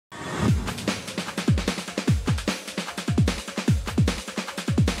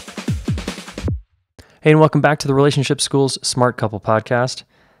Hey, and welcome back to the Relationship School's Smart Couple Podcast.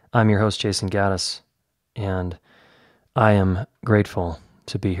 I'm your host, Jayson Gaddis, and I am grateful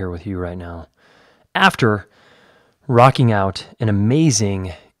to be here with you right now. After rocking out an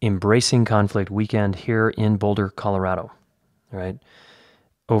amazing Embracing Conflict weekend here in Boulder, Colorado, right?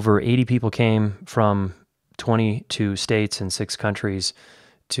 Over 80 people came from 22 states and 6 countries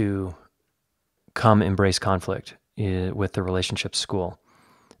to come embrace conflict with the Relationship School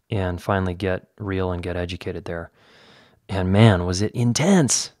and finally get real and get educated there. And man, was it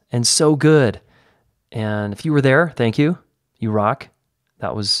intense and so good. And if you were there, thank you. You rock.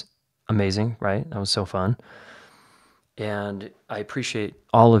 That was amazing, right? That was so fun. And I appreciate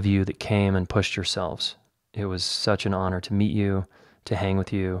all of you that came and pushed yourselves. It was such an honor to meet you, to hang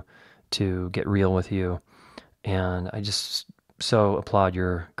with you, to get real with you. And I just so applaud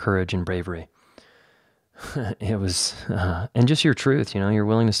your courage and bravery. It was, and just your truth, your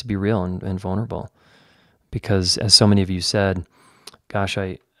willingness to be real and vulnerable. Because as so many of you said, gosh,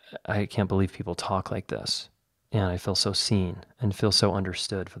 I can't believe people talk like this. And I feel so seen and feel so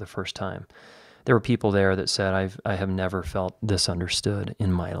understood for the first time. There were people there that said, I have never felt this understood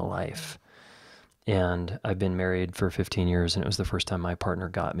in my life. And I've been married for 15 years and it was the first time my partner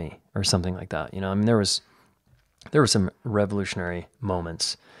got me, or something like that. There were some revolutionary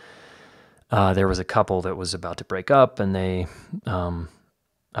moments. There was a couple that was about to break up and they,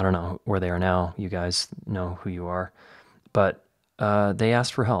 I don't know where they are now. You guys know who you are, but they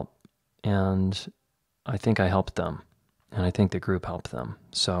asked for help and I think I helped them and I think the group helped them.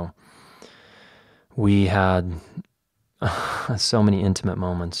 So we had so many intimate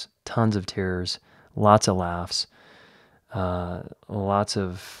moments, tons of tears, lots of laughs, lots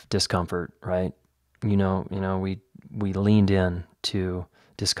of discomfort, right? We leaned in to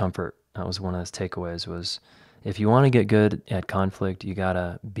discomfort. That was one of those takeaways was if you want to get good at conflict, you got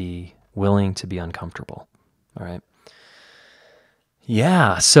to be willing to be uncomfortable. All right.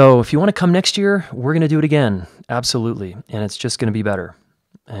 Yeah. So if you want to come next year, we're going to do it again. Absolutely. And it's just going to be better.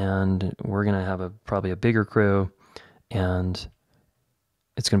 And we're going to have probably a bigger crew and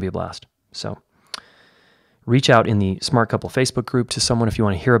it's going to be a blast. So reach out in the Smart Couple Facebook group to someone if you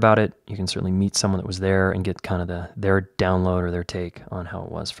want to hear about it. You can certainly meet someone that was there and get kind of their download or their take on how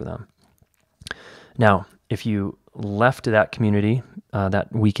it was for them. Now, if you left that community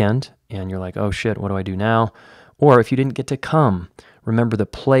that weekend and you're like, oh shit, what do I do now? Or if you didn't get to come, remember the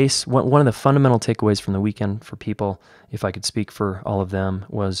place. One of the fundamental takeaways from the weekend for people, if I could speak for all of them,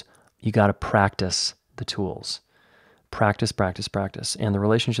 was you got to practice the tools. Practice, practice, practice. And the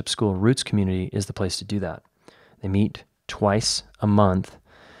Relationship School Roots community is the place to do that. They meet twice a month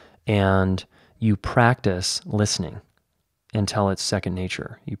and you practice listening until it's second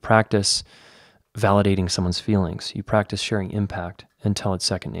nature. You practice validating someone's feelings. You practice sharing impact until it's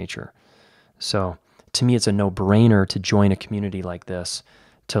second nature. So to me, it's a no-brainer to join a community like this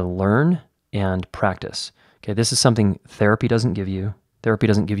to learn and practice. Okay, this is something therapy doesn't give you. Therapy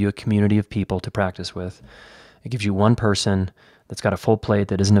doesn't give you a community of people to practice with. It gives you one person that's got a full plate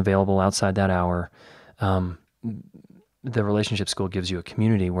that isn't available outside that hour. The Relationship School gives you a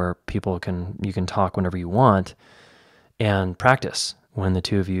community where you can talk whenever you want and practice when the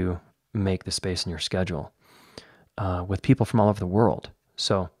two of you make the space in your schedule with people from all over the world.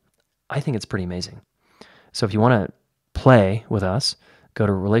 So I think it's pretty amazing. So if you want to play with us, go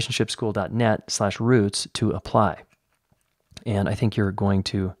to relationshipschool.net/roots to apply. And I think you're going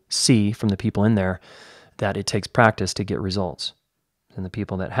to see from the people in there that it takes practice to get results. And the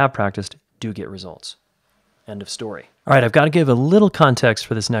people that have practiced do get results. End of story. All right, I've got to give a little context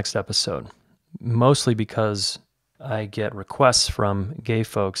for this next episode, mostly because I get requests from gay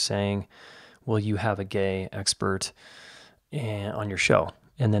folks saying, will you have a gay expert on your show?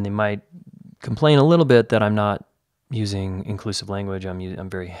 And then they might complain a little bit that I'm not using inclusive language. I'm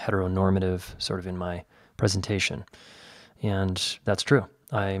very heteronormative sort of in my presentation. And that's true.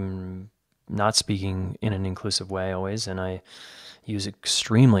 I'm not speaking in an inclusive way always, and I use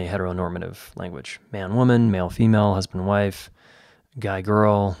extremely heteronormative language. Man, woman, male, female, husband, wife, guy,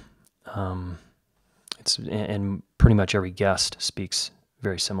 girl. And pretty much every guest speaks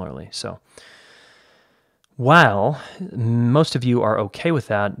very similarly. So while most of you are okay with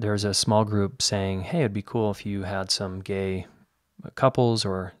that, there's a small group saying, hey, it'd be cool if you had some gay couples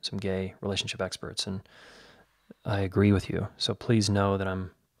or some gay relationship experts. And I agree with you. So please know that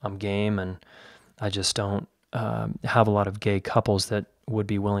I'm game, and I just don't have a lot of gay couples that would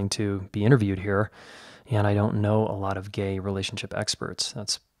be willing to be interviewed here. And I don't know a lot of gay relationship experts.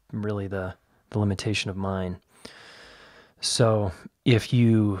 That's really the limitation of mine. So if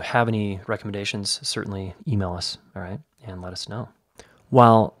you have any recommendations, certainly email us, all right, and let us know.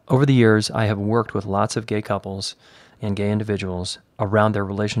 While over the years I have worked with lots of gay couples and gay individuals around their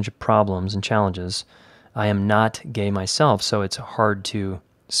relationship problems and challenges, I am not gay myself, so it's hard to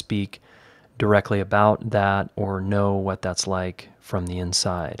speak directly about that or know what that's like from the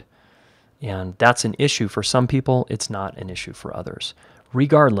inside. And that's an issue for some people. It's not an issue for others.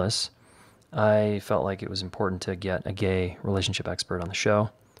 Regardless, I felt like it was important to get a gay relationship expert on the show.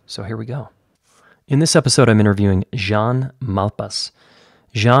 So here we go. In this episode, I'm interviewing Jean Malpas.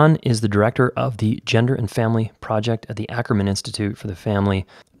 Jean is the director of the Gender and Family Project at the Ackerman Institute for the Family,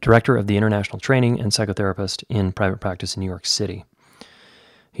 director of the International Training and psychotherapist in private practice in New York City.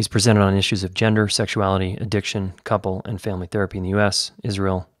 He's presented on issues of gender, sexuality, addiction, couple, and family therapy in the U.S.,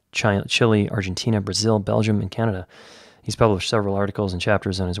 Israel, Chile, Argentina, Brazil, Belgium, and Canada. He's published several articles and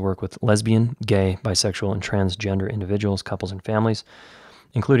chapters on his work with lesbian, gay, bisexual, and transgender individuals, couples, and families,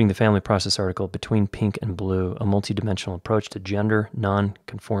 including the Family Process article, Between Pink and Blue, a multidimensional approach to gender,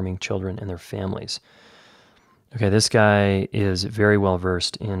 non-conforming children and their families. Okay, this guy is very well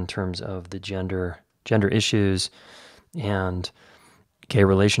versed in terms of the gender issues and gay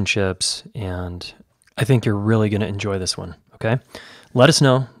relationships, and I think you're really going to enjoy this one, okay? Let us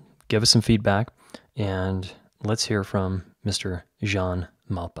know, give us some feedback, and let's hear from Mr. Jean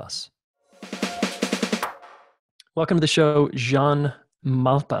Malpas. Welcome to the show, Jean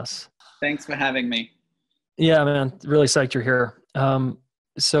Malpas. Thanks for having me. Yeah, man, really psyched you're here.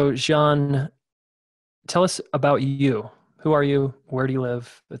 So Jean, tell us about you. Who are you? Where do you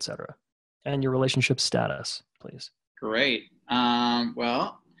live, etc., and your relationship status, please. Great.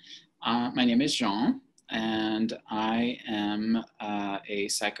 My name is Jean, and I am a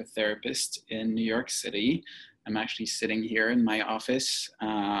psychotherapist in New York City. I'm actually sitting here in my office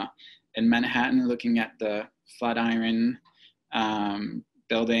in Manhattan looking at the Flatiron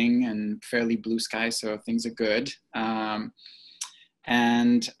building and fairly blue sky, so things are good. I'm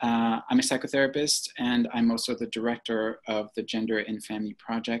a psychotherapist, and I'm also the director of the Gender and Family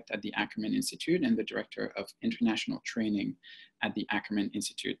Project at the Ackerman Institute and the director of international training at the Ackerman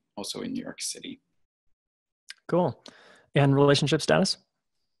Institute, also in New York City. Cool. And relationship status?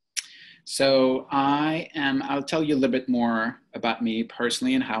 So I'll tell you a little bit more about me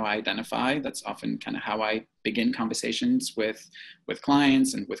personally and how I identify. That's often kind of how I begin conversations with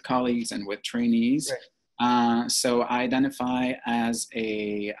clients and with colleagues and with trainees. Right. So I identify as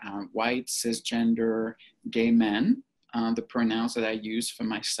a white, cisgender, gay man. The pronouns that I use for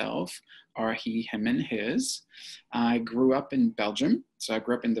myself are he, him, and his. I grew up in Belgium. So I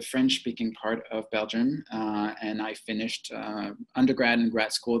grew up in the French-speaking part of Belgium, and I finished undergrad and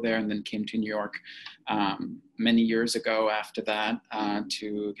grad school there, and then came to New York many years ago after that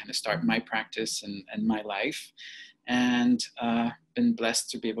to kind of start my practice and my life. And been blessed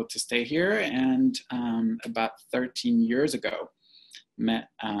to be able to stay here. And about 13 years ago, met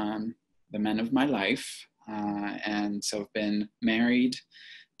the man of my life. And so I've been married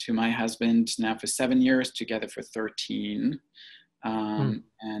to my husband now for 7 years, together for 13.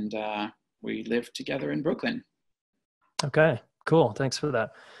 And we live together in Brooklyn. Okay, cool. Thanks for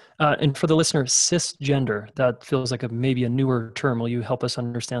that. And for the listener, cisgender, that feels like maybe a newer term. Will you help us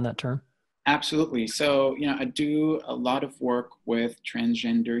understand that term? Absolutely. So, I do a lot of work with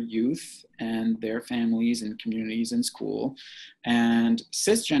transgender youth and their families and communities in school. And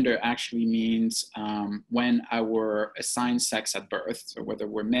cisgender actually means when our assigned sex at birth, so whether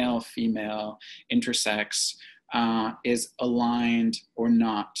we're male, female, intersex, is aligned or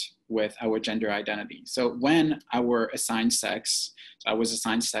not with our gender identity. So when our assigned sex, so I was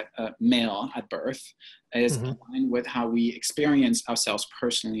assigned male at birth, is aligned with how we experience ourselves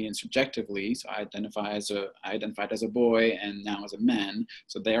personally and subjectively. So I identified as a boy and now as a man.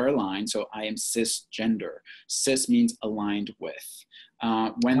 So they are aligned. So I am cisgender. Cis means aligned with.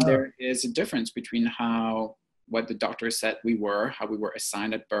 When there is a difference between what the doctor said we were, how we were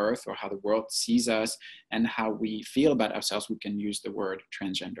assigned at birth, or how the world sees us, and how we feel about ourselves, we can use the word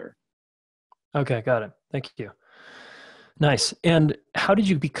transgender. Okay, got it. Thank you. Nice. And how did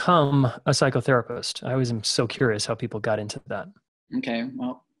you become a psychotherapist? I always am so curious how people got into that. Okay,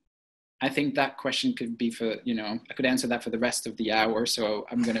 well, I think that question could be I could answer that for the rest of the hour. So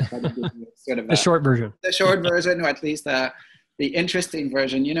I'm going to try to give you sort of the short version. The short version, or at least the interesting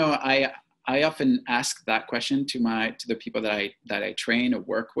version. I often ask that question to the people that I train or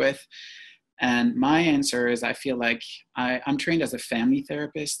work with. And my answer is, I feel like I'm trained as a family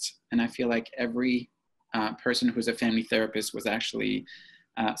therapist, and I feel like every person who's a family therapist was actually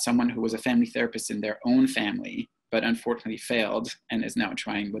someone who was a family therapist in their own family, but unfortunately failed and is now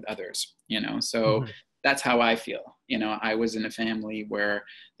trying with others, So that's how I feel. I was in a family where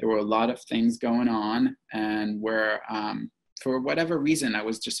there were a lot of things going on, and where for whatever reason, I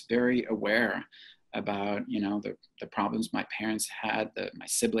was just very aware about, the problems my parents had, my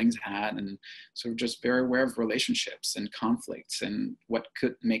siblings had, and sort of just very aware of relationships and conflicts and what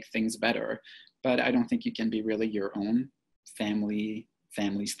could make things better. But I don't think you can be really your own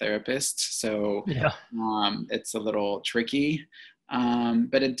family's therapist. So Yeah. it's a little tricky.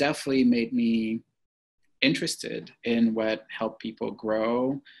 But it definitely made me interested in what helped people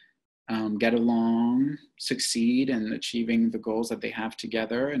grow, get along, succeed in achieving the goals that they have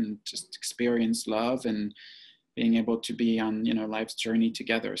together, and just experience love and being able to be on, life's journey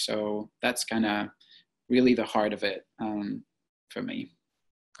together. So that's kind of really the heart of it for me.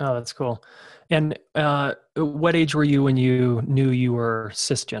 Oh, that's cool. And what age were you when you knew you were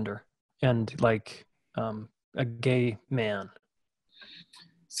cisgender and like a gay man?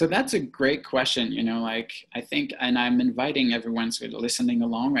 So that's a great question. I think, and I'm inviting everyone sort of listening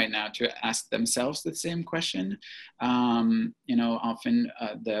along right now to ask themselves the same question. Often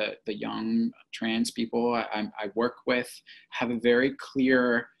the young trans people I work with have a very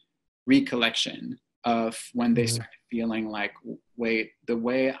clear recollection of when they started feeling like, wait, the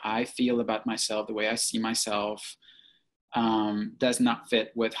way I feel about myself, the way I see myself, does not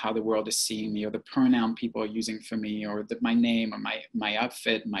fit with how the world is seeing me, or the pronoun people are using for me, or my name, or my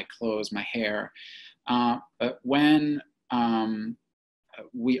outfit, my clothes, my hair. But when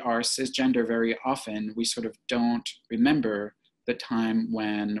we are cisgender, very often we sort of don't remember the time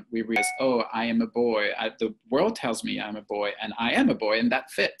when we realize, oh, I am a boy. The world tells me I'm a boy, and I am a boy, and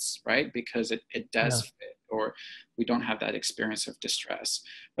that fits, right? Because it does fit, or we don't have that experience of distress.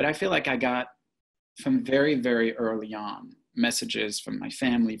 But I feel like I got, from very, very early on, messages from my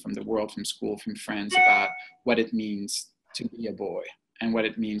family, from the world, from school, from friends about what it means to be a boy and what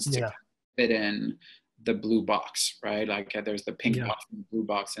it means to fit in the blue box, right? Like there's the pink box and the blue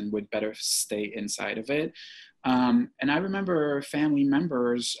box, and would better stay inside of it. And I remember family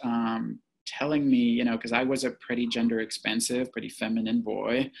members telling me, because I was a pretty gender expansive, pretty feminine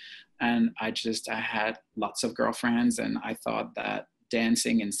boy. And I had lots of girlfriends, and I thought that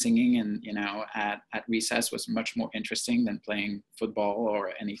dancing and singing and at recess was much more interesting than playing football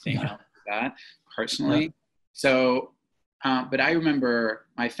or anything else like that, personally. So but I remember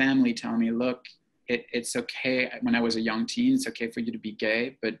my family telling me, look, it's okay. When I was a young teen, it's okay for you to be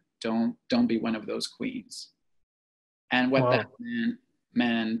gay, but don't be one of those queens. And what that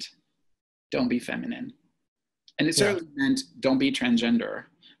meant, don't be feminine. And it certainly meant don't be transgender.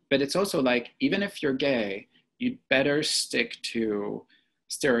 But it's also like, even if you're gay, you'd better stick to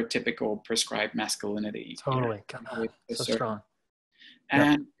stereotypical prescribed masculinity. Totally. So strong.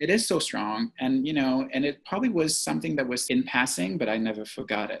 And it is so strong. And, and it probably was something that was in passing, but I never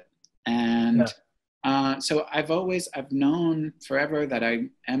forgot it. And so I've known forever that I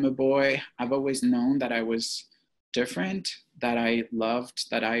am a boy. I've always known that I was different, that I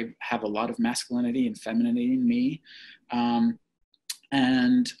loved, that I have a lot of masculinity and femininity in me.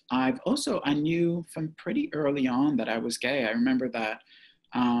 And I knew from pretty early on that I was gay. I remember that,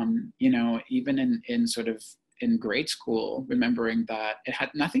 even in grade school, remembering that it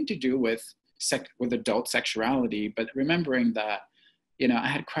had nothing to do with adult sexuality, but remembering that, I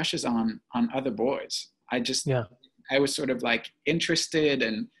had crushes on other boys. I was sort of like interested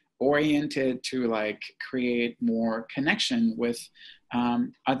and oriented to like create more connection with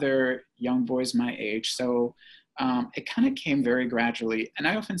other young boys my age. So it kind of came very gradually. And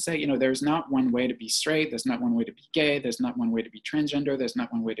I often say, there's not one way to be straight. There's not one way to be gay. There's not one way to be transgender. There's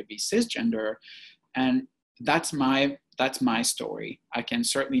not one way to be cisgender. And that's my story. I can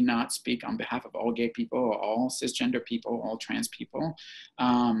certainly not speak on behalf of all gay people, or all cisgender people, all trans people.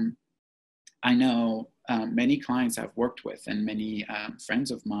 I know many clients I've worked with, and many friends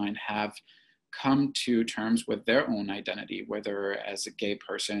of mine have come to terms with their own identity, whether as a gay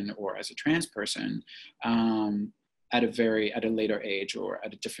person or as a trans person, at a later age or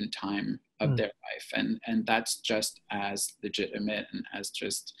at a different time of their life. And that's just as legitimate and as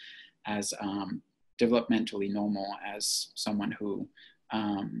developmentally normal as someone who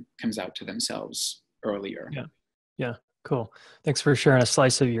comes out to themselves earlier. Yeah. Cool. Thanks for sharing a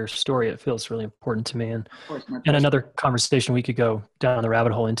slice of your story. It feels really important to me. And another conversation we could go down the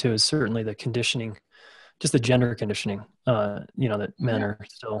rabbit hole into is certainly the conditioning, just the gender conditioning, that men are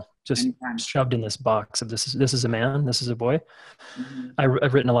still just shoved in this box of this is a man, this is a boy. Mm-hmm.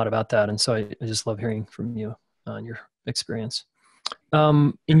 I've written a lot about that. And so I just love hearing from you on your experience.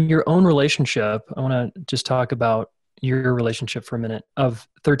 In your own relationship, I want to just talk about your relationship for a minute of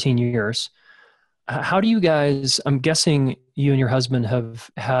 13 years. How do you guys, I'm guessing you and your husband have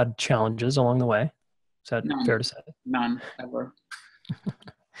had challenges along the way. Is that fair to say? None, ever.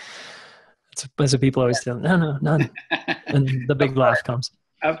 That's what people always say. No, none. and the big laugh comes.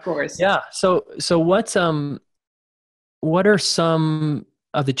 Of course. Yeah. So what are some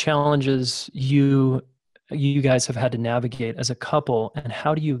of the challenges you guys have had to navigate as a couple, and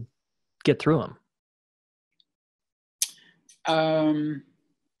how do you get through them?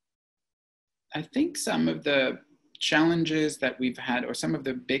 I think some of the challenges that we've had, or some of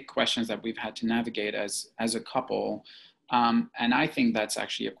the big questions that we've had to navigate as a couple, and I think that's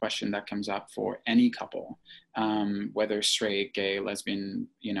actually a question that comes up for any couple, whether straight, gay, lesbian,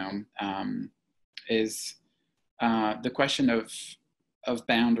 is the question of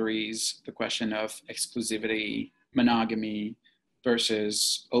boundaries, the question of exclusivity, monogamy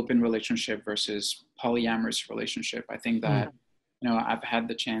versus open relationship versus polyamorous relationship. I think that, I've had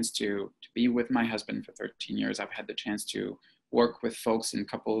the chance to be with my husband for 13 years. I've had the chance to work with folks in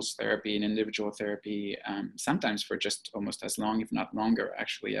couples therapy and individual therapy, sometimes for just almost as long, if not longer.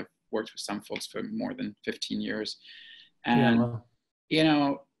 Actually, I've worked with some folks for more than 15 years. And,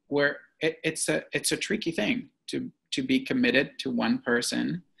 where it's a tricky thing to be committed to one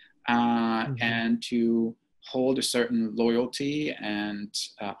person and to hold a certain loyalty and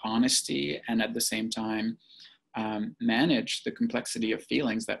honesty, and at the same time manage the complexity of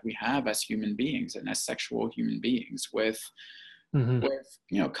feelings that we have as human beings and as sexual human beings with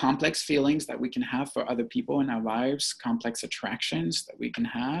complex feelings that we can have for other people in our lives, complex attractions that we can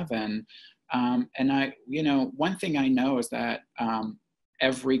have. And I, one thing I know is that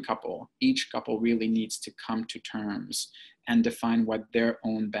each couple really needs to come to terms and define what their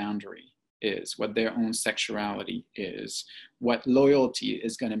own boundary is, what their own sexuality is, what loyalty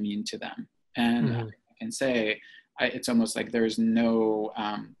is going to mean to them. And I can say, it's almost like there's no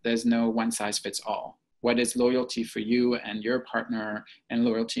one size fits all. What is loyalty for you and your partner, and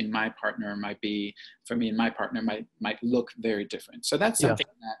loyalty in my partner might be, for me and my partner, might look very different. So that's something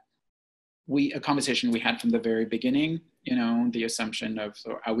that a conversation we had from the very beginning, the assumption of,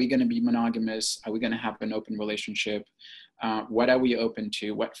 so are we going to be monogamous? Are we going to have an open relationship? What are we open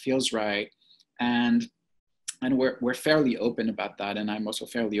to? What feels right? And we're fairly open about that. And I'm also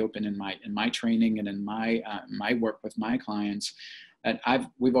fairly open in my training and in my work with my clients, that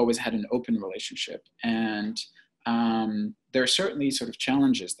we've always had an open relationship. And there are certainly sort of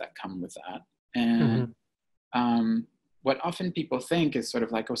challenges that come with that. And what often people think is sort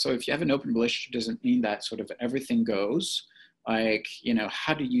of like, oh, so if you have an open relationship, doesn't mean that sort of everything goes. Like,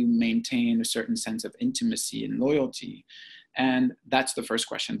 how do you maintain a certain sense of intimacy and loyalty? And that's the first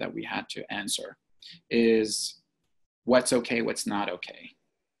question that we had to answer, is what's okay, what's not okay?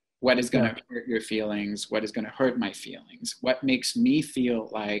 What is going to hurt your feelings? What is going to hurt my feelings? What makes me feel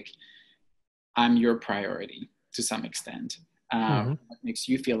like I'm your priority to some extent? What makes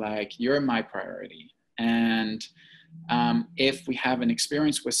you feel like you're my priority? And if we have an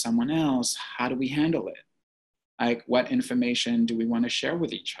experience with someone else, how do we handle it? Like, what information do we want to share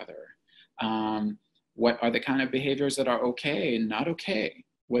with each other? What are the kind of behaviors that are okay and not okay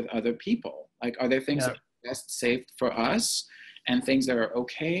with other people? Like, are there things that are best safe for us and things that are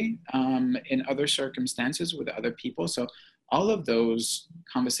okay in other circumstances with other people? So all of those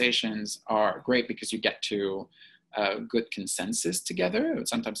conversations are great because you get to good consensus together.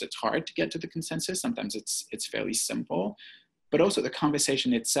 Sometimes it's hard to get to the consensus. Sometimes it's fairly simple, but also the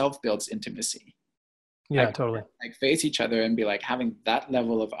conversation itself builds intimacy. Yeah, totally. Like face each other and be like having that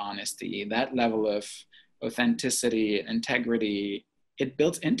level of honesty, that level of authenticity, integrity. It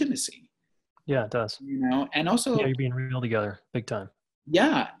builds intimacy. Yeah, it does. And also, you're being real together, big time.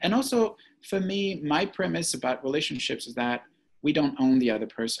 Yeah, and also for me, my premise about relationships is that we don't own the other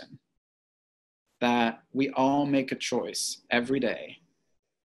person. That we all make a choice every day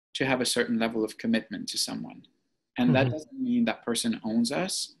to have a certain level of commitment to someone. And that doesn't mean that person owns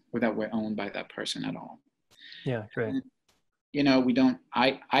us or that we're owned by that person at all. Yeah, great. And,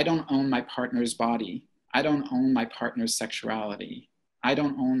 I don't own my partner's body. I don't own my partner's sexuality. I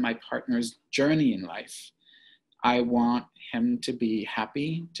don't own my partner's journey in life. I want him to be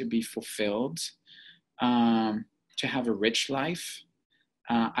happy, to be fulfilled, to have a rich life.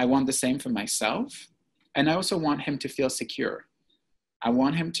 I want the same for myself. And I also want him to feel secure. I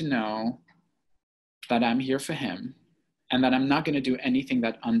want him to know that I'm here for him and that I'm not going to do anything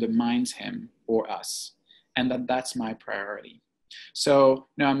that undermines him or us, and that's my priority. So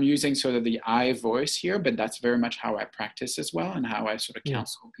now I'm using sort of the I voice here, but that's very much how I practice as well, and how I sort of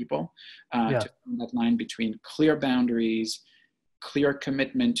counsel people to find that line between clear boundaries, clear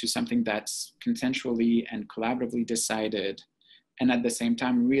commitment to something that's consensually and collaboratively decided, and at the same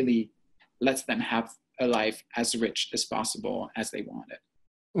time really lets them have a life as rich as possible as they want it.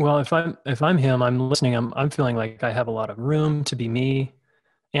 Well, if I'm him, I'm listening, I'm feeling like I have a lot of room to be me,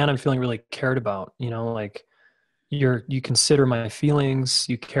 and I'm feeling really cared about, like you consider my feelings,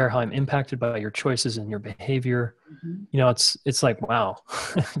 you care how I'm impacted by your choices and your behavior. Mhm. You know, it's like, wow,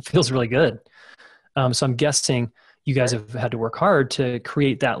 it feels really good. So I'm guessing you guys Right. have had to work hard to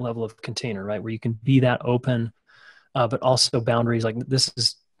create that level of container, right? Where you can be that open, but also boundaries like this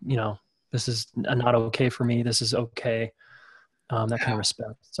is, you know, this is not okay for me. This is okay. That kind of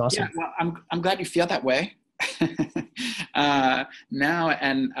respect. It's Yeah, awesome. well, I'm glad you feel that way now,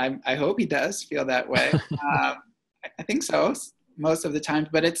 and I hope he does feel that way. I think so most of the time,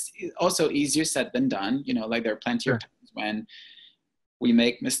 but it's also easier said than done. You know, like there are plenty of Sure. times when we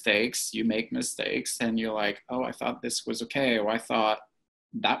make mistakes, you make mistakes, and you're like, oh, I thought this was okay, or I thought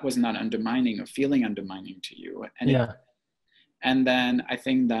that was not undermining or feeling undermining to you, Yeah. and then I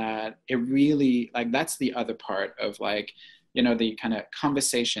think that it really, like, that's the other part of, like, you know, the kind of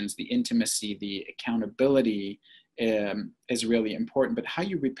conversations, the intimacy, the accountability is really important. But how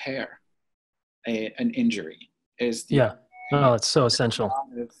you repair an injury is the Yeah. other Oh, thing. it's so There's a essential. lot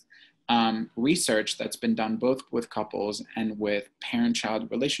of research that's been done both with couples and with parent-child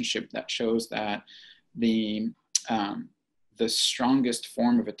relationship that shows that the um, the strongest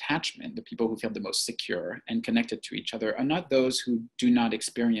form of attachment, the people who feel the most secure and connected to each other, are not those who do not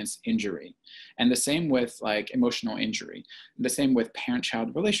experience injury. And the same with like emotional injury, the same with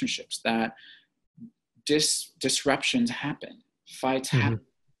parent-child relationships, that disruptions happen, fights Hmm. happen,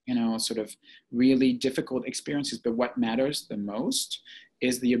 you know, sort of really difficult experiences. But what matters the most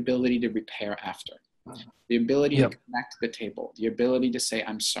is the ability to repair after, the ability to Yep. come back to the table, the ability to say,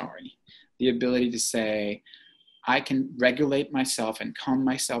 I'm sorry, the ability to say, I can regulate myself and calm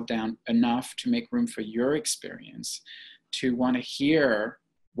myself down enough to make room for your experience, to want to hear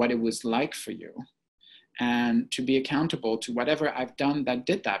what it was like for you, and to be accountable to whatever I've done that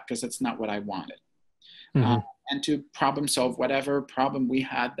did that, because it's not what I wanted. Uh, Hmm. and to problem solve whatever problem we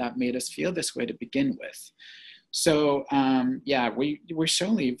had that made us feel this way to begin with. So yeah, we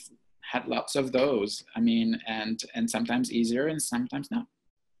surely had lots of those. I mean, and sometimes easier and sometimes not.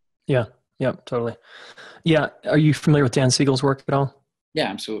 Yeah. Yep. Totally. Yeah. Are you familiar with Dan Siegel's work at all? Yeah,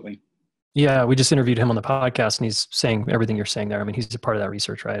 absolutely. Yeah, we just interviewed him on the podcast, and he's saying everything you're saying there. I mean, he's a part of that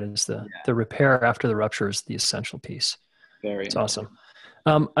research, right? Is the Yeah, repair after the rupture is the essential piece. very It's important.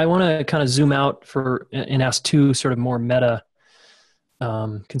 awesome. I want to kind of zoom out for and ask two sort of more meta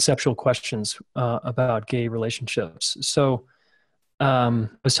conceptual questions about gay relationships. So I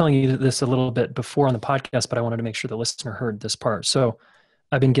was telling you this a little bit before on the podcast, but I wanted to make sure the listener heard this part. So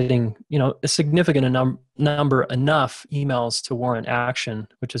I've been getting, you know, a significant number enough emails to warrant action,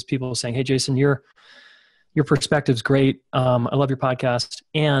 which is people saying, "Hey, Jayson, your perspective's great. I love your podcast,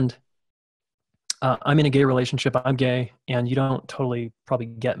 and I'm in a gay relationship. I'm gay, and you don't totally probably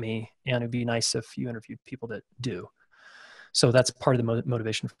get me. And it'd be nice if you interviewed people that do." So that's part of the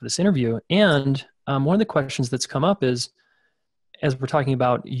motivation for this interview. And one of the questions that's come up is, as we're talking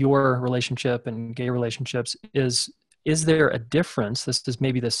about your relationship and gay relationships, is there a difference? This is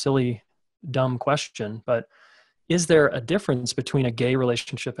maybe the silly, dumb question, but is there a difference between a gay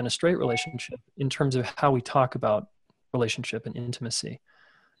relationship and a straight relationship in terms of how we talk about relationship and intimacy?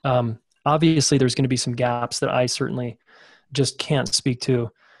 Obviously, there's going to be some gaps that I certainly just can't speak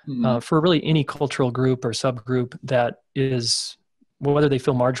to Mhm. for really any cultural group or subgroup that is, whether they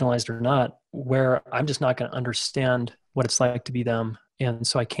feel marginalized or not, where I'm just not going to understand what it's like to be them. And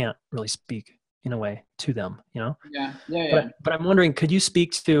so I can't really speak in a way to them, you know? Yeah, yeah, yeah. But I'm wondering, could you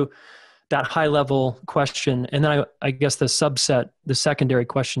speak to that high level question? And then I guess the subset, the secondary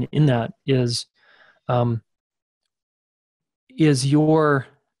question in that um, is your,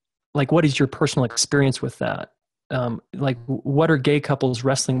 like, what is your personal experience with that? Like, what are gay couples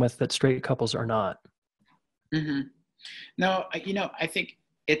wrestling with that straight couples are not? Hmm. No, you know, I think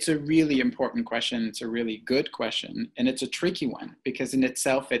it's a really important question. It's a really good question, and it's a tricky one because in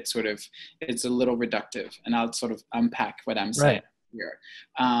itself, it's a little reductive, and I'll sort of unpack what I'm saying Right. here.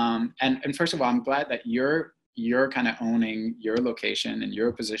 And first of all, I'm glad that you're kind of owning your location and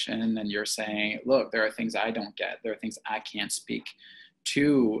your position, and you're saying, look, there are things I don't get, there are things I can't speak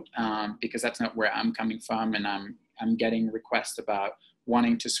to, because that's not where I'm coming from, and I'm getting requests about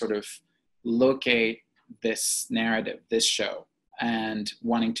wanting to sort of locate this narrative, this show, and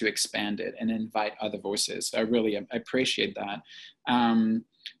wanting to expand it and invite other voices. So I really appreciate that.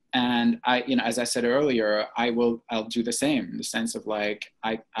 And I, you know, as I said earlier, I'll do the same in the sense of like,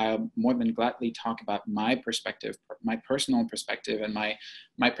 I'll more than gladly talk about my perspective, my personal perspective, and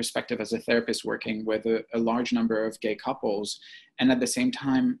my perspective as a therapist working with a large number of gay couples. And at the same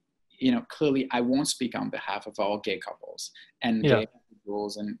time, you know, clearly I won't speak on behalf of all gay couples and Yeah. gay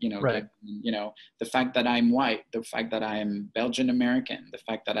individuals, and Right. the fact that I'm white, the fact that I'm Belgian American, the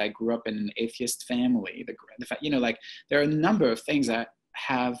fact that I grew up in an atheist family, the fact, like there are a number of things that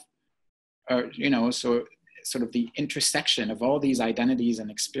have, so sort of the intersection of all these identities and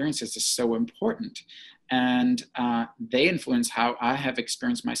experiences is so important, and they influence how I have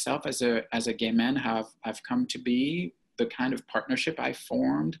experienced myself as a gay man, how I've come to be, the kind of partnership I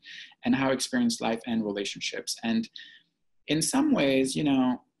formed, and how I experienced life and relationships. And in some ways,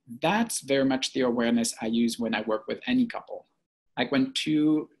 that's very much the awareness I use when I work with any couple. Like when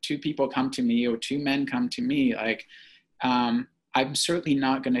two people come to me, or two men come to me, like I'm certainly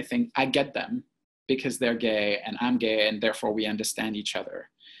not going to think I get them because they're gay and I'm gay and therefore we understand each other.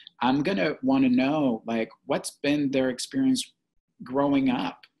 I'm going to want to know, like, what's been their experience growing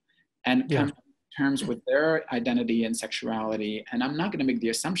up, and come to terms with their identity and sexuality. And I'm not going to make the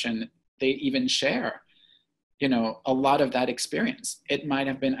assumption they even share, a lot of that experience. It might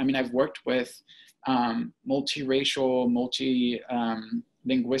have been, I've worked with multiracial,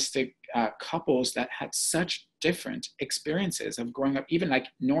 linguistic couples that had such different experiences of growing up, even like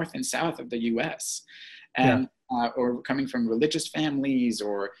north and south of the US, and or coming from religious families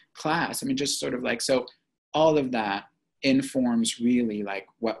or class. Just sort of like, so all of that informs really like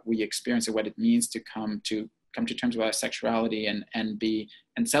what we experience and what it means to come to terms with our sexuality and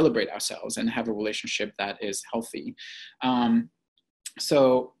celebrate ourselves and have a relationship that is healthy.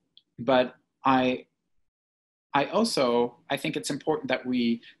 But I think it's important that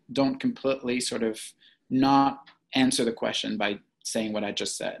we don't completely sort of not answer the question by saying what I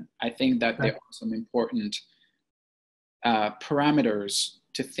just said. I think that there are some important parameters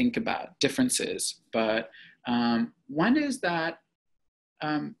to think about, differences. But one is that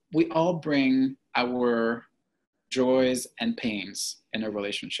we all bring our joys and pains in a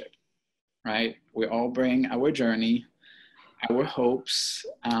relationship, right? We all bring our journey, our hopes,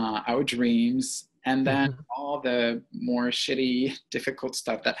 our dreams, and then all the more shitty, difficult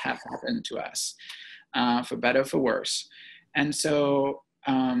stuff that have happened to us, for better or for worse. And so,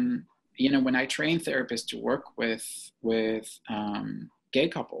 when I train therapists to work with gay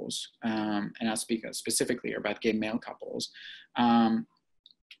couples, and I'll speak specifically about gay male couples, I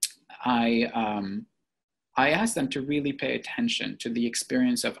ask them to really pay attention to the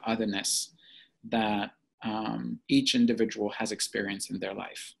experience of otherness that each individual has experienced in their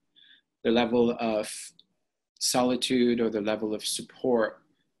life. The level of solitude or the level of support,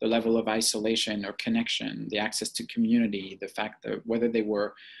 the level of isolation or connection, the access to community, the fact that whether they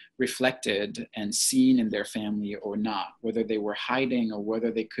were reflected and seen in their family or not, whether they were hiding or whether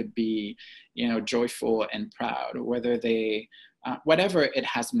they could be, joyful and proud, or whether they, whatever it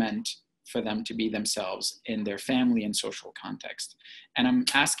has meant for them to be themselves in their family and social context. And I'm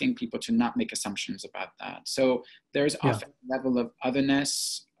asking people to not make assumptions about that. So there's often a level of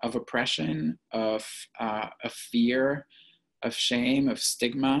otherness, of oppression, of fear, of shame, of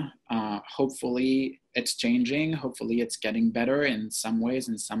stigma. Hopefully it's changing. Hopefully it's getting better in some ways,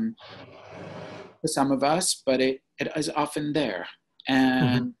 for some of us, but it is often there.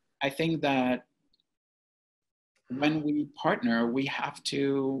 And I think that when we partner, we have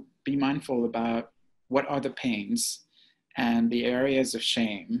to be mindful about what are the pains and the areas of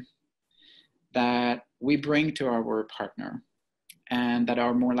shame that we bring to our partner, and that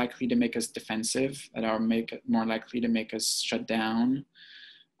are more likely to make us defensive, that are more likely to make us shut down,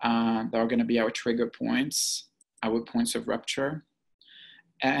 that are going to be our trigger points, our points of rupture,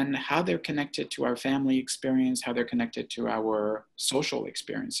 and how they're connected to our family experience, how they're connected to our social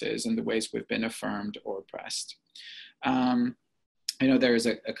experiences and the ways we've been affirmed or oppressed. There is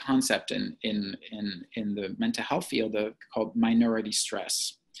a concept in the mental health field called minority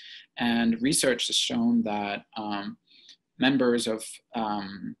stress. And research has shown that members of,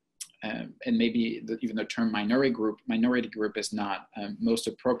 and maybe even the term minority group is not most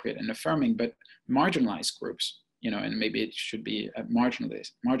appropriate and affirming, but marginalized groups, and maybe it should be a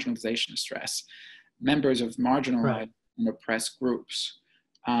marginalization stress. Members of marginalized and oppressed groups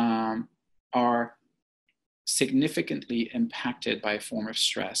are significantly impacted by a form of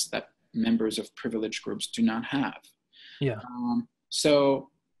stress that members of privileged groups do not have. So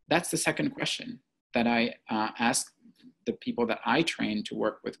that's the second question that I ask the people that I train to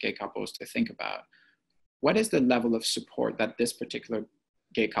work with gay couples to think about. What is the level of support that this particular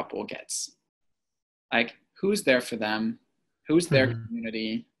gay couple gets? Like, who's there for them? Who's their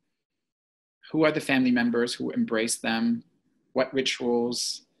community? Who are the family members who embrace them? What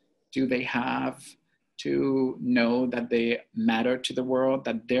rituals do they have to know that they matter to the world,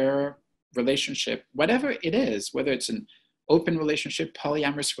 that their relationship, whatever it is, whether it's an open relationship,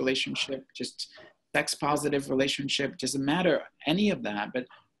 polyamorous relationship, just sex positive relationship, doesn't matter any of that, but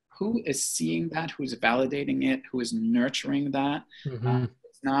who is seeing that, who's validating it, who is nurturing that. Mm-hmm.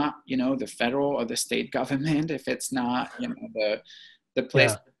 It's not, the federal or the state government, if it's not, the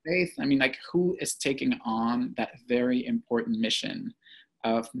place Yeah. of faith. I mean, like, who is taking on that very important mission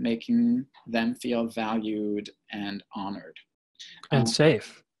of making them feel valued and honored? And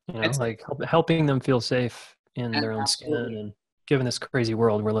safe, And, like helping them feel safe in and their own skin absolutely, and given this crazy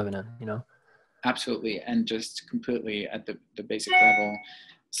world we're living in. absolutely, and just completely at the basic level,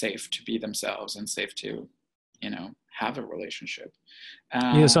 safe to be themselves and safe to, have a relationship.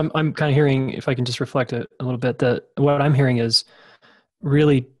 Yeah, Uh, so I'm kind of hearing, if I can just reflect a little bit, that what I'm hearing is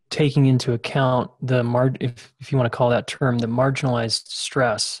really taking into account if you want to call that term, the marginalized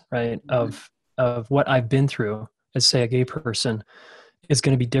stress, right, of what I've been through as, say, a gay person is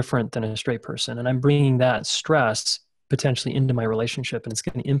going to be different than a straight person, and I'm bringing that stress potentially into my relationship, and it's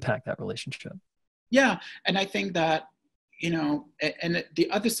going to impact that relationship. yeah, and I think that, and the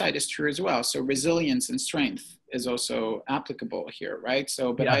other side is true as well. So resilience and strength is also applicable here, right?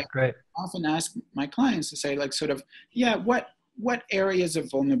 So, but Yeah, I great. often ask my clients to say, like, sort of, yeah, what areas of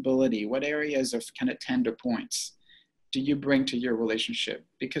vulnerability, what areas of kind of tender points do you bring to your relationship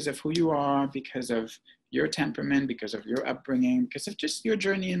because of who you are, because of your temperament, because of your upbringing, because of just your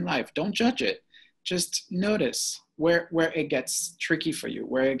journey in life? Don't judge it. Just notice where it gets tricky for you,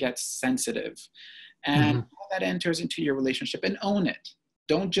 where it gets sensitive, and Mm-hmm. how that enters into your relationship, and own it.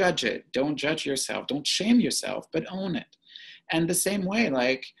 Don't judge it. Don't judge yourself. Don't shame yourself, but own it. And the same way,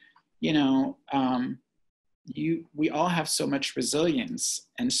 like, you know, um, we all have so much resilience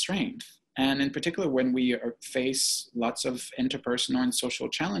and strength, and in particular when we face lots of interpersonal and social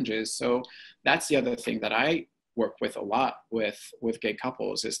challenges. So that's the other thing that I work with a lot with gay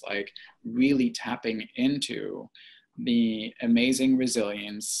couples, is like really tapping into the amazing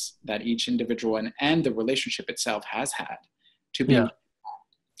resilience that each individual and the relationship itself has had to be, Yeah.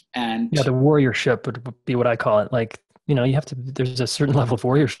 and Yeah, the warriorship would be what I call it. Like, you have to, there's a certain level of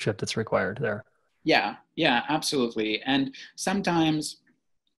warriorship that's required there. yeah, absolutely. And sometimes,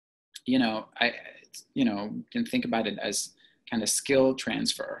 I, can think about it as kind of skill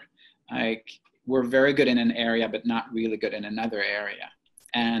transfer. Like, we're very good in an area, but not really good in another area.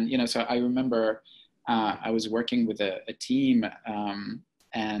 And, so I remember I was working with a team,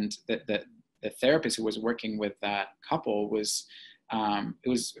 and the therapist who was working with that couple was, it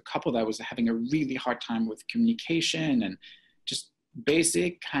was a couple that was having a really hard time with communication and just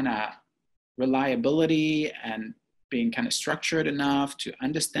basic kind of reliability and being kind of structured enough to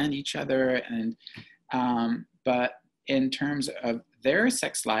understand each other. And but in terms of their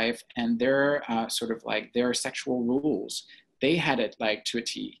sex life and their sort of like their sexual rules, they had it like to a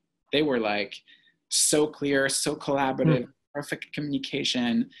T. They were like so clear, so collaborative, perfect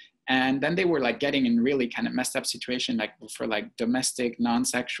communication. And then they were like getting in really kind of messed up situation, like for like domestic,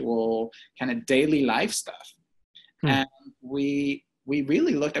 non-sexual kind of daily life stuff. Hmm. And we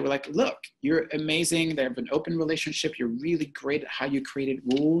really looked at, we're like, look, you're amazing. They have an open relationship. You're really great at how you created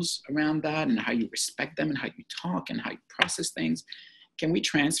rules around that and how you respect them and how you talk and how you process things. Can we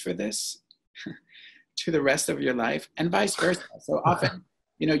transfer this to the rest of your life, and vice versa? So often,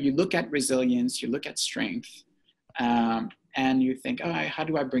 you look at resilience, you look at strength, and you think, oh, how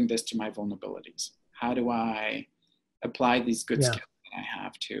do I bring this to my vulnerabilities? How do I apply these good Yeah. skills that I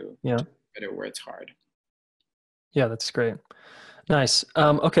have to Yeah. better where it's hard? Yeah, that's great. Nice.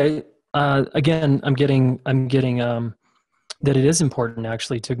 Okay. Again, I'm getting that it is important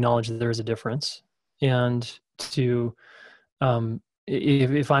actually to acknowledge that there is a difference, and to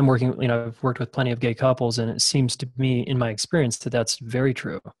if I'm working, I've worked with plenty of gay couples, and it seems to me, in my experience, that that's very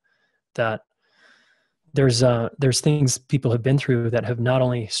true. That there's things people have been through that have not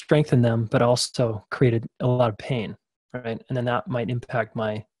only strengthened them but also created a lot of pain, right? And then that might impact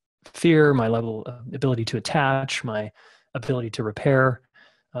my fear, my level of ability to attach, my ability to repair,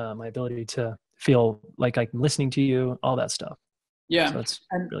 my ability to feel like I'm listening to you, all that stuff. So Yeah, that's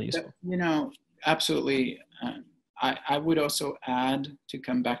and really useful. absolutely. I would also add, to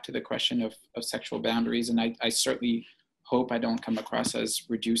come back to the question of sexual boundaries, and I certainly hope I don't come across as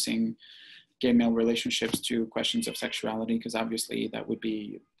reducing gay male relationships to questions of sexuality, because obviously that would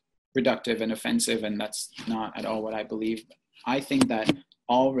be reductive and offensive, and that's not at all what I believe. I think that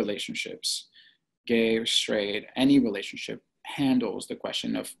all relationships, gay or straight, any relationship, handles the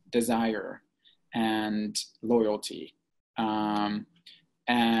question of desire and loyalty. Um,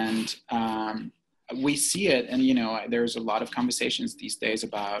 and we see it, and there's a lot of conversations these days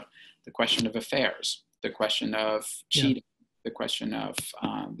about the question of affairs, the question of Yeah. cheating, the question of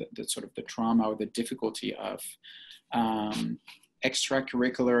the sort of the trauma or the difficulty of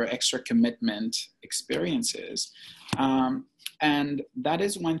extracurricular, extra commitment experiences. And that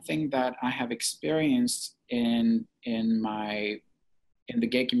is one thing that I have experienced in the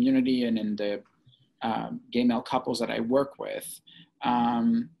gay community and in the gay male couples that I work with,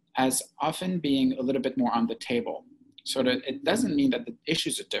 as often being a little bit more on the table. So that it doesn't mean that the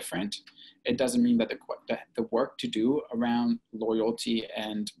issues are different. It doesn't mean that the work to do around loyalty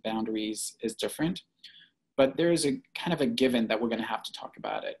and boundaries is different. But there is a kind of a given that we're going to have to talk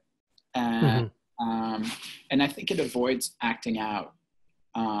about it. And I think it avoids acting out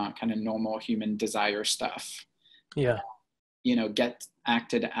kind of normal human desire stuff. Yeah. Get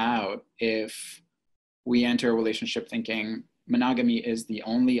acted out if we enter a relationship thinking monogamy is the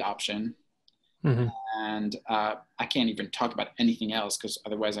only option. And I can't even talk about anything else because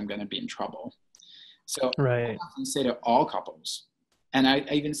otherwise I'm going to be in trouble. So I often say to all couples, and I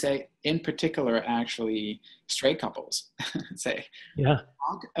even say in particular, actually, straight couples, say,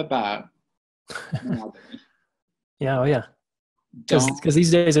 talk about monogamy. Yeah. Oh, yeah. Because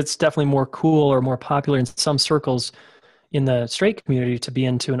these days it's definitely more cool or more popular in some circles in the straight community to be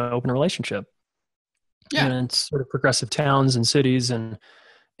into an open relationship. Yeah. And it's sort of progressive towns and cities and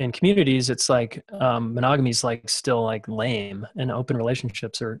communities, it's like monogamy is like still like lame, and open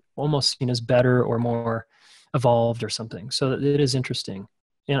relationships are almost seen as better or more evolved or something. So it is interesting.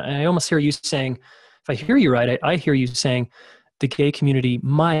 And I almost hear you saying, if I hear you right, I hear you saying the gay community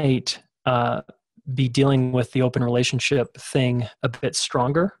might be dealing with the open relationship thing a bit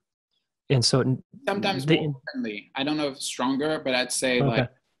stronger. And so sometimes more openly. I don't know if stronger, but I'd say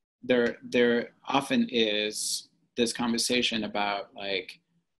like there often is this conversation about like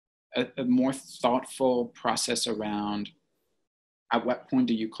a more thoughtful process around at what point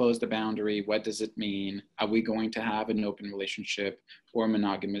do you close the boundary? What does it mean? Are we going to have an open relationship or a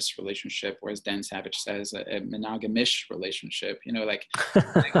monogamous relationship? Or as Dan Savage says, a monogamish relationship, like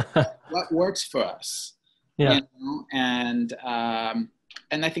what works for us? Yeah. And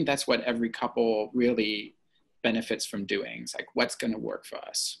I think that's what every couple really benefits from doing. It's like, what's going to work for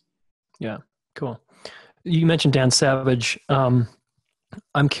us? Yeah. Cool. You mentioned Dan Savage.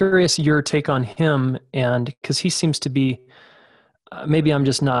 I'm curious your take on him, and because he seems to be, maybe I'm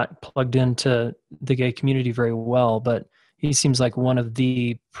just not plugged into the gay community very well, but he seems like one of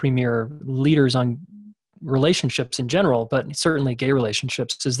the premier leaders on relationships in general, but certainly gay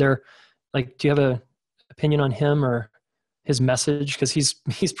relationships. Is there, like, do you have an opinion on him or his message? Because he's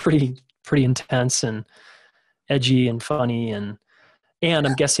pretty intense and edgy and funny, and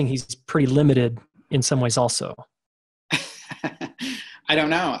I'm guessing he's pretty limited in some ways also. I don't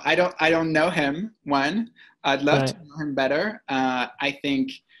know. I don't know him. I'd love to know him better. I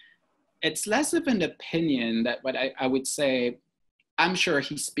think it's less of an opinion that what I would say, I'm sure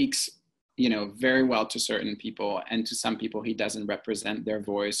he speaks, very well to certain people, and to some people he doesn't represent their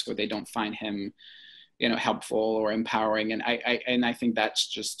voice, or they don't find him, helpful or empowering. And I think that's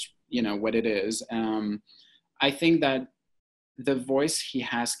just, what it is. I think that the voice he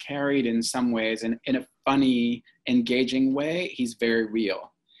has carried in some ways, and in a funny, engaging way, he's very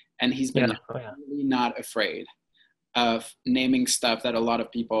real. And he's been really not afraid of naming stuff that a lot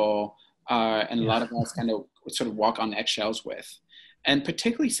of people and a lot of us kind of sort of walk on eggshells with. And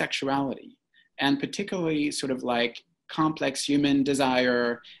particularly sexuality, and particularly sort of like complex human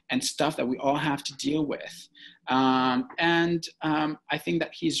desire and stuff that we all have to deal with. I think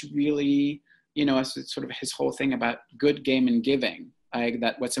that he's really, it's sort of his whole thing about good game and giving, like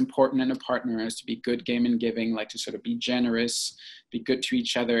that what's important in a partner is to be good game and giving, like to sort of be generous, be good to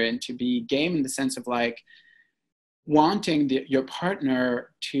each other, and to be game in the sense of like wanting your partner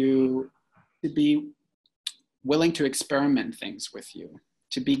to be willing to experiment things with you,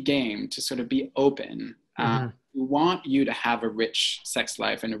 to be game, to sort of be open. We want you to have a rich sex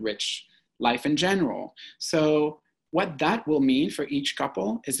life and a rich life in general. So what that will mean for each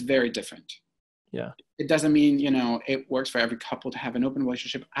couple is very different. Yeah. It doesn't mean, it works for every couple to have an open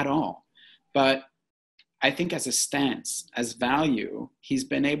relationship at all. But I think as a stance, as value, he's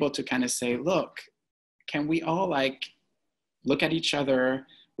been able to kind of say, look, can we all like look at each other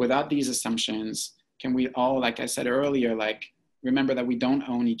without these assumptions? Can we all, like I said earlier, like remember that we don't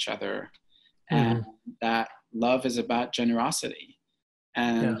own each other, and that love is about generosity,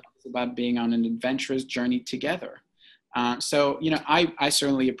 and it's about being on an adventurous journey together. So, I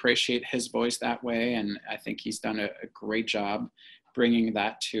certainly appreciate his voice that way. And I think he's done a great job bringing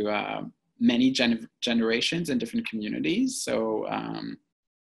that to many generations and different communities. So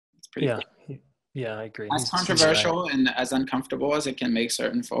it's pretty cool. Yeah, I agree. As controversial and as uncomfortable as it can make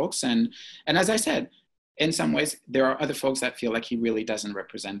certain folks. And as I said, in some ways, there are other folks that feel like he really doesn't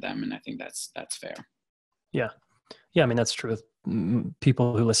represent them. And I think that's fair. Yeah. Yeah, I mean, that's true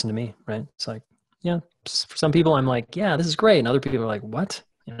people who listen to me, right? It's like, yeah, for some people I'm like, yeah, this is great. And other people are like, what?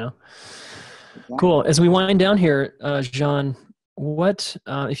 Exactly. Cool. As we wind down here, Jean, what,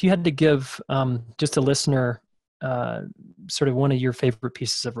 if you had to give just a listener sort of one of your favorite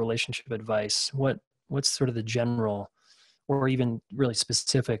pieces of relationship advice, what's sort of the general or even really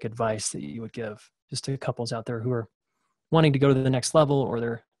specific advice that you would give just to couples out there who are wanting to go to the next level or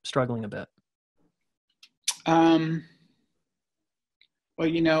they're struggling a bit?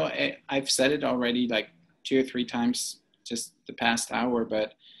 Well, I've said it already like 2 or 3 times just the past hour,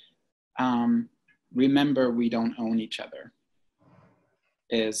 but remember, we don't own each other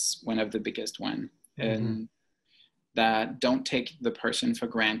is one of the biggest one. And that don't take the person for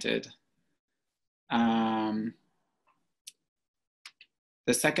granted. The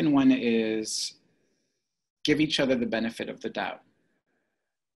second one is give each other the benefit of the doubt.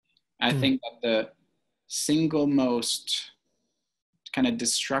 I think that the single most kind of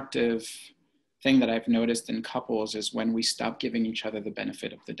destructive thing that I've noticed in couples is when we stop giving each other the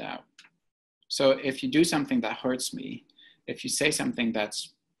benefit of the doubt. So if you do something that hurts me, if you say something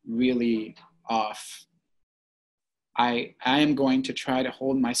that's really off, I am going to try to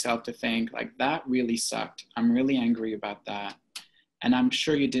hold myself to think like, that really sucked. I'm really angry about that. And I'm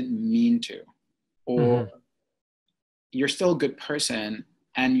sure you didn't mean to. Or you're still a good person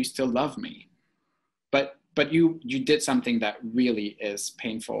and you still love me. But you did something that really is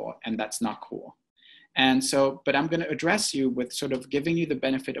painful, and that's not cool. And so, but I'm going to address you with sort of giving you the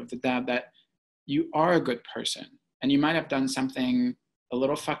benefit of the doubt that you are a good person. And you might have done something a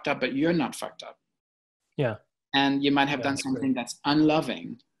little fucked up, but you're not fucked up. Yeah. And you might have done something that's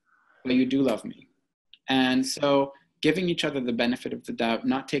unloving, but you do love me. And so giving each other the benefit of the doubt,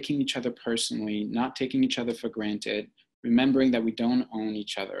 not taking each other personally, not taking each other for granted, remembering that we don't own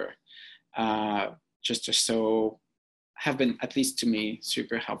each other, just so have been, at least to me,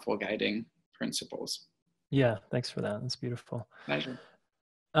 super helpful guiding principles. Yeah, thanks for that. That's beautiful. Pleasure.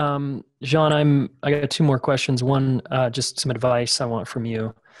 Jean, I got 2 more questions. One, just some advice I want from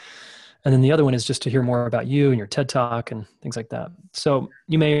you. And then the other one is just to hear more about you and your TED Talk and things like that. So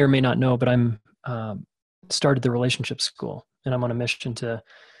you may or may not know, but I'm started the relationship school, and I'm on a mission to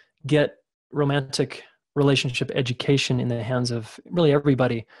get romantic relationship education in the hands of really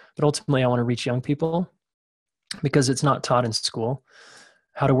everybody. But ultimately, I want to reach young people because it's not taught in school.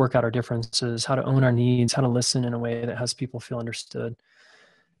 How to work out our differences, how to own our needs, how to listen in a way that has people feel understood.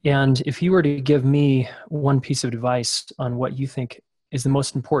 And if you were to give me one piece of advice on what you think is the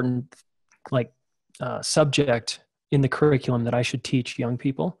most important subject in the curriculum that I should teach young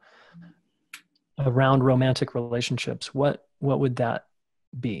people around romantic relationships, what would that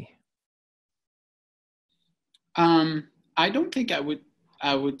be? I don't think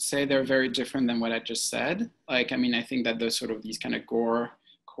I would say they're very different than what I just said. I think that there's sort of these kind of core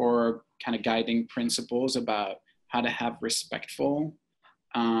kind of guiding principles about how to have respectful,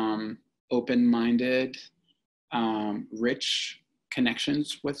 open-minded, rich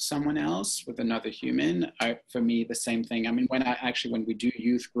connections with someone else, with another human. For me, the same thing. When we do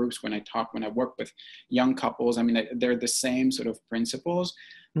youth groups, when I work with young couples, they're the same sort of principles.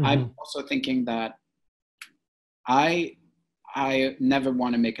 I'm also thinking that I never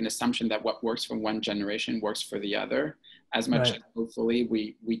want to make an assumption that what works for one generation works for the other, as much as hopefully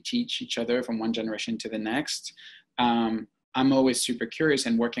we teach each other from one generation to the next. I'm always super curious,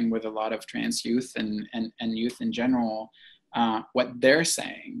 and working with a lot of trans youth and youth in general, what they're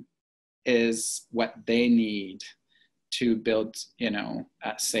saying is what they need to build,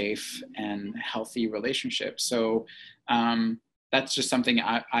 a safe and healthy relationship. So that's just something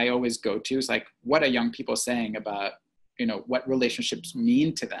I always go to, is like, what are young people saying about, what relationships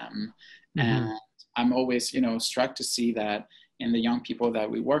mean to them? And I'm always, struck to see that in the young people that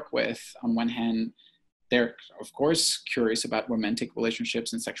we work with, on one hand, they're of course curious about romantic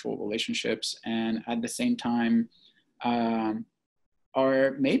relationships and sexual relationships, and at the same time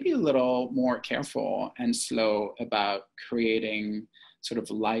are maybe a little more careful and slow about creating sort of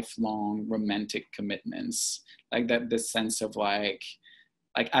lifelong romantic commitments, like that, the sense of like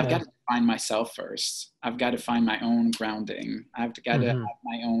I've got to find myself first. I've got to find my own grounding. I've got to have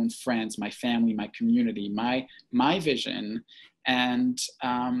my own friends, my family, my community, my vision, and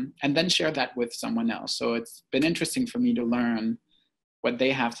then share that with someone else. So it's been interesting for me to learn what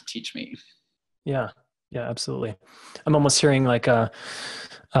they have to teach me. Yeah, absolutely. I'm almost hearing like a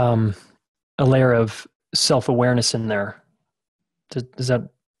layer of self-awareness in there.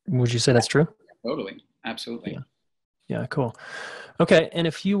 Would you say that's true? Totally. Absolutely. Yeah, cool. Okay. And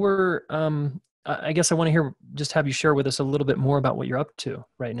if you were, I guess I want to have you share with us a little bit more about what you're up to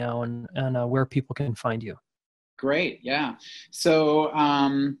right now and where people can find you. Great. Yeah. So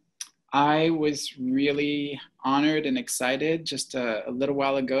I was really honored and excited just a little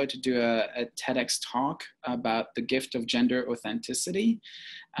while ago to do a TEDx talk about the gift of gender authenticity.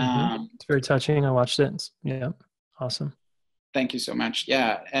 It's very touching. I watched it. Yeah. Awesome. Thank you so much.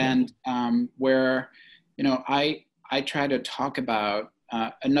 Yeah. And where, I try to talk about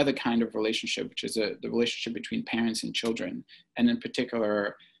another kind of relationship, which is the relationship between parents and children, and in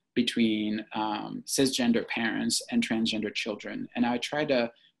particular between cisgender parents and transgender children. And I try to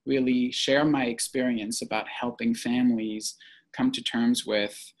really share my experience about helping families come to terms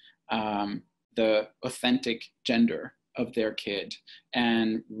with the authentic gender of their kid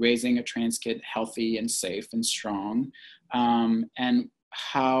and raising a trans kid healthy and safe and strong, and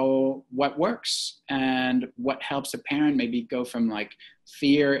what works and what helps a parent maybe go from like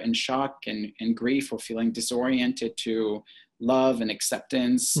fear and shock and grief or feeling disoriented to love and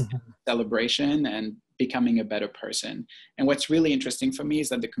acceptance, celebration, and becoming a better person. And what's really interesting for me is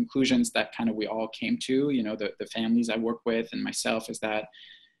that the conclusions that kind of we all came to, the families I work with and myself, is that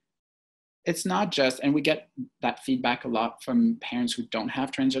it's not just, and we get that feedback a lot from parents who don't have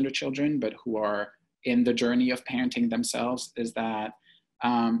transgender children, but who are in the journey of parenting themselves, is that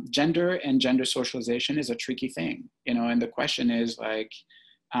gender and gender socialization is a tricky thing, and the question is like,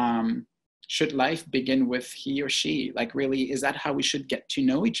 should life begin with he or she? Like, really, is that how we should get to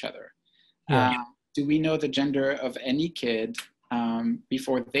know each other? Yeah. Do we know the gender of any kid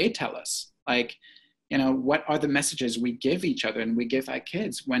before they tell us? Like, what are the messages we give each other and we give our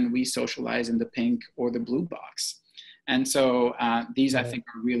kids when we socialize in the pink or the blue box? And so these, I think,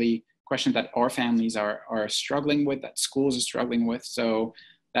 are really questions that our families are struggling with, that schools are struggling with. So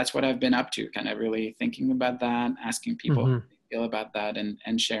that's what I've been up to, kind of really thinking about that, asking people how they feel about that,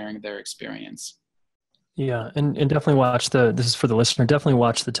 and sharing their experience. Yeah, and definitely watch this is for the listener, definitely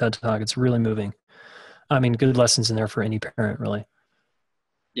watch the TED Talk. It's really moving. I mean, good lessons in there for any parent, really.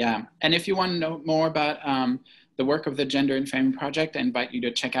 Yeah, and if you want to know more about the work of the Gender and Family Project, I invite you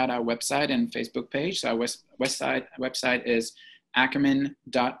to check out our website and Facebook page. So our website is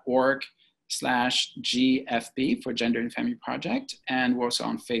ackerman.org/GFP for Gender and Family Project. And we're also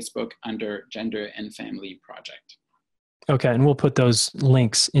on Facebook under Gender and Family Project. Okay, and we'll put those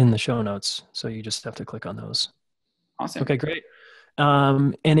links in the show notes. So you just have to click on those. Awesome. Okay, great.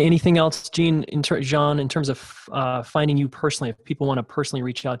 And anything else, Jean, Jean, in terms of finding you personally, if people want to personally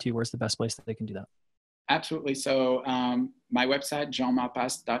reach out to you, where's the best place that they can do that? Absolutely. So my website,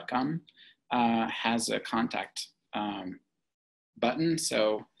 jeanmalpas.com, has a contact button,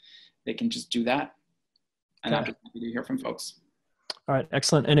 so they can just do that. And I'll be happy to hear from folks. All right,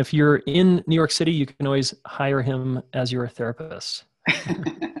 excellent. And if you're in New York City, you can always hire him as your therapist.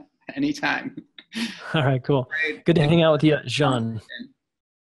 Anytime. All right, cool. Great. Good to hang out with you, Jean.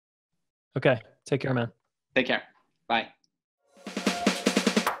 Okay, take care, man. Take care. Bye.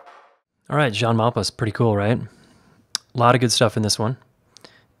 All right, Jean Malpas, pretty cool, right? A lot of good stuff in this one.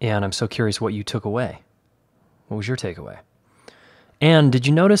 And I'm so curious what you took away. What was your takeaway? And did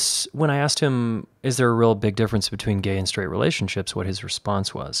you notice when I asked him, is there a real big difference between gay and straight relationships, what his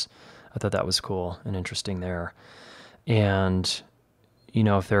response was? I thought that was cool and interesting there. And,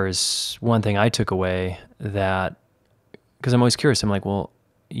 if there is one thing I took away that, because I'm always curious, I'm like, well,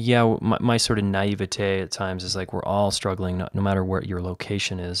 yeah, my sort of naivete at times is like, we're all struggling, no matter where your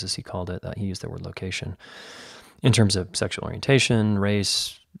location is, as he called it, he used the word location, in terms of sexual orientation,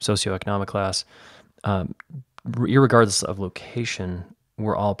 race, socioeconomic class. Irregardless of location,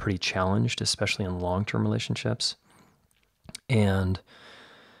 we're all pretty challenged, especially in long-term relationships. And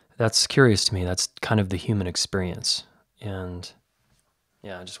that's curious to me. That's kind of the human experience. And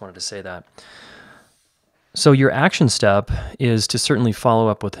yeah, I just wanted to say that. So your action step is to certainly follow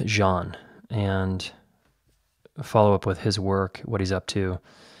up with Jean and follow up with his work, what he's up to,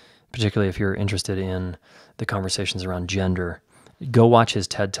 particularly if you're interested in the conversations around gender. Go watch his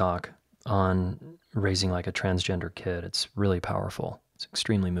TED Talk on raising like a transgender kid. It's really powerful. It's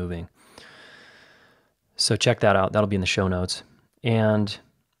extremely moving. So check that out. That'll be in the show notes. And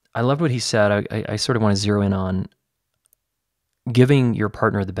I loved what he said. I sort of want to zero in on giving your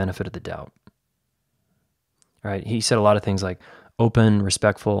partner the benefit of the doubt. All right. He said a lot of things like open,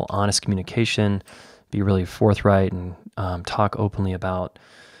 respectful, honest communication, be really forthright and talk openly about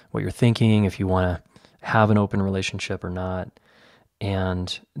what you're thinking, if you want to have an open relationship or not.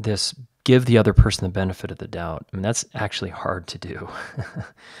 And this give the other person the benefit of the doubt. I mean, that's actually hard to do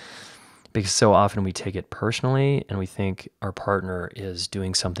because so often we take it personally and we think our partner is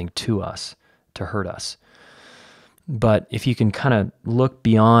doing something to us to hurt us. But if you can kind of look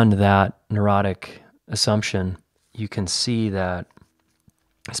beyond that neurotic assumption, you can see that,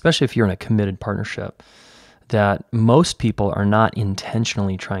 especially if you're in a committed partnership, that most people are not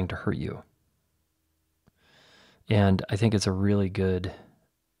intentionally trying to hurt you. And I think it's a really good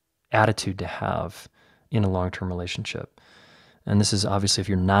attitude to have in a long-term relationship. And this is obviously if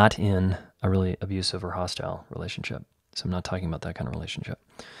you're not in a really abusive or hostile relationship. So I'm not talking about that kind of relationship.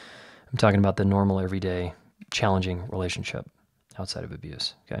 I'm talking about the normal, everyday, challenging relationship outside of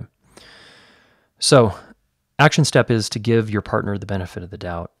abuse, okay? So action step is to give your partner the benefit of the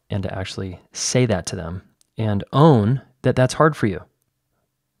doubt and to actually say that to them and own that that's hard for you.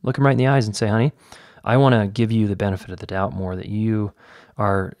 Look them right in the eyes and say, honey, I want to give you the benefit of the doubt more, that you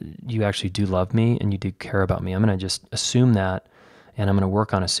actually do love me and you do care about me. I'm going to just assume that, and I'm going to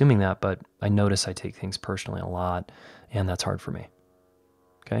work on assuming that, but I notice I take things personally a lot, and that's hard for me.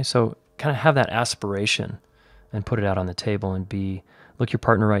 Okay, so kind of have that aspiration and put it out on the table and look your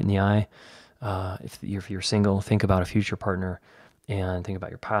partner right in the eye. If you're single, think about a future partner and think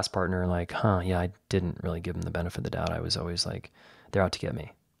about your past partner like, yeah, I didn't really give them the benefit of the doubt. I was always like, they're out to get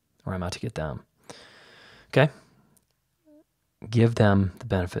me or I'm out to get them. Okay? Give them the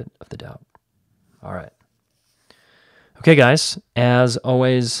benefit of the doubt. All right. Okay, guys, as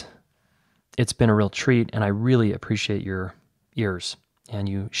always, it's been a real treat, and I really appreciate your ears and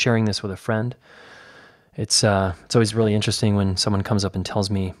you sharing this with a friend. It's always really interesting when someone comes up and tells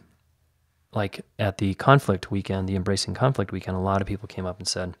me, like at the conflict weekend, the Embracing Conflict weekend, a lot of people came up and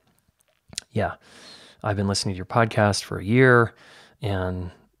said, yeah, I've been listening to your podcast for a year,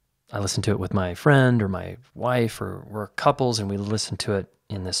 and I listened to it with my friend or my wife, or we're couples and we listen to it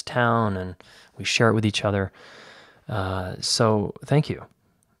in this town and we share it with each other. So thank you.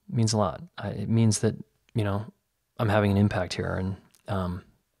 It means a lot. It means that, I'm having an impact here, and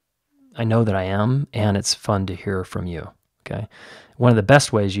I know that I am, and it's fun to hear from you. Okay. One of the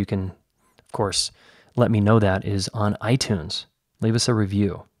best ways you can, of course, let me know that is on iTunes. Leave us a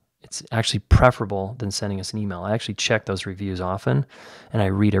review. It's actually preferable than sending us an email. I actually check those reviews often, and I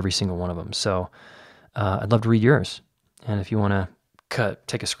read every single one of them. So I'd love to read yours. And if you want to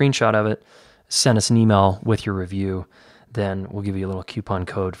take a screenshot of it, send us an email with your review, then we'll give you a little coupon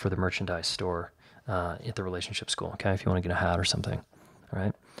code for the merchandise store at the relationship school, okay, if you want to get a hat or something, all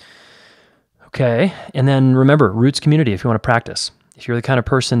right? Okay, and then remember, Roots Community, if you want to practice. If you're the kind of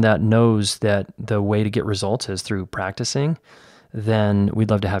person that knows that the way to get results is through practicing, then we'd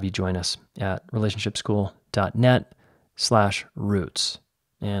love to have you join us at relationshipschool.net/roots.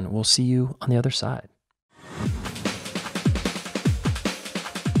 And we'll see you on the other side.